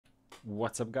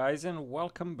What's up guys, and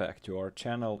welcome back to our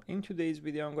channel. In today's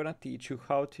video I'm gonna teach you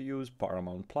how to use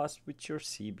Paramount Plus with your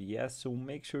CBS, so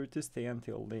make sure to stay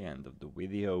until the end of the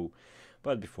video.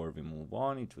 But before we move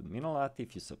on, it would mean a lot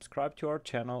if you subscribe to our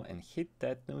channel and hit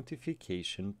that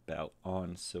notification bell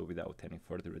on. So without any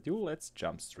further ado, let's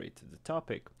jump straight to the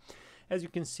topic. As you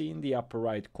can see in the upper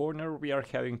right corner, we are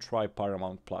having Try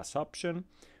Paramount Plus option.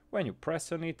 When you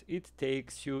press on it, it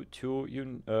takes you to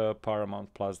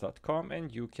paramountplus.com and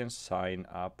you can sign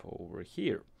up over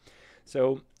here.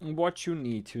 So what you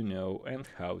need to know and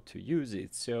how to use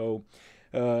it. So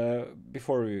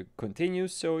before we continue,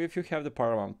 so if you have the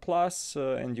Paramount Plus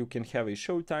and you can have a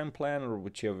Showtime plan or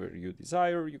whichever you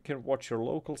desire, you can watch your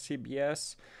local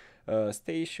CBS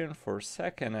station for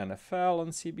second NFL on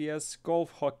CBS,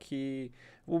 golf, hockey,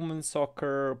 women's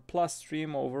soccer, plus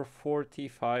stream over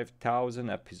 45,000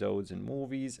 episodes and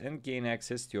movies and gain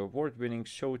access to award-winning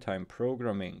Showtime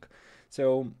programming.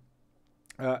 So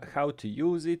how to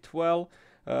use it? Well,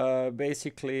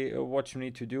 basically what you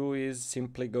need to do is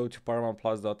simply go to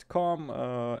paramountplus.com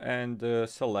and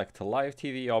select a live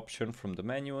TV option from the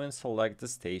menu and select the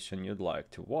station you'd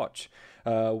like to watch.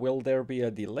 Will there be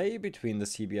a delay between the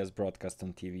CBS broadcast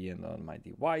on TV and on my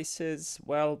devices?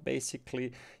 Well,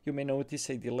 basically you may notice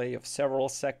a delay of several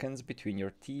seconds between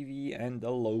your TV and the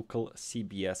local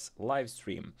CBS live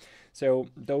stream. So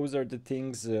those are the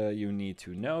things you need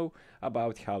to know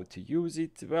about how to use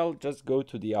it. Well, just go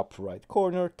to the upper right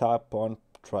corner, tap on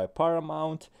Try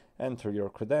Paramount, enter your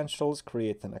credentials,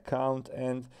 create an account,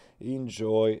 and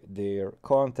enjoy their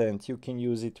content. You can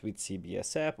use it with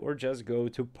CBS app or just go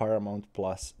to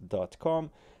paramountplus.com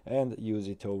and use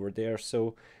it over there.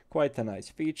 So quite a nice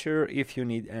feature. If you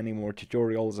need any more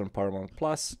tutorials on Paramount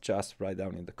Plus, just write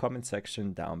down in the comment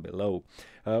section down below.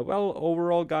 Well,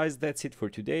 overall guys, that's it for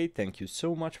today. Thank you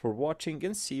so much for watching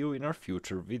and see you in our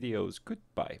future videos.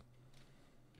 Goodbye.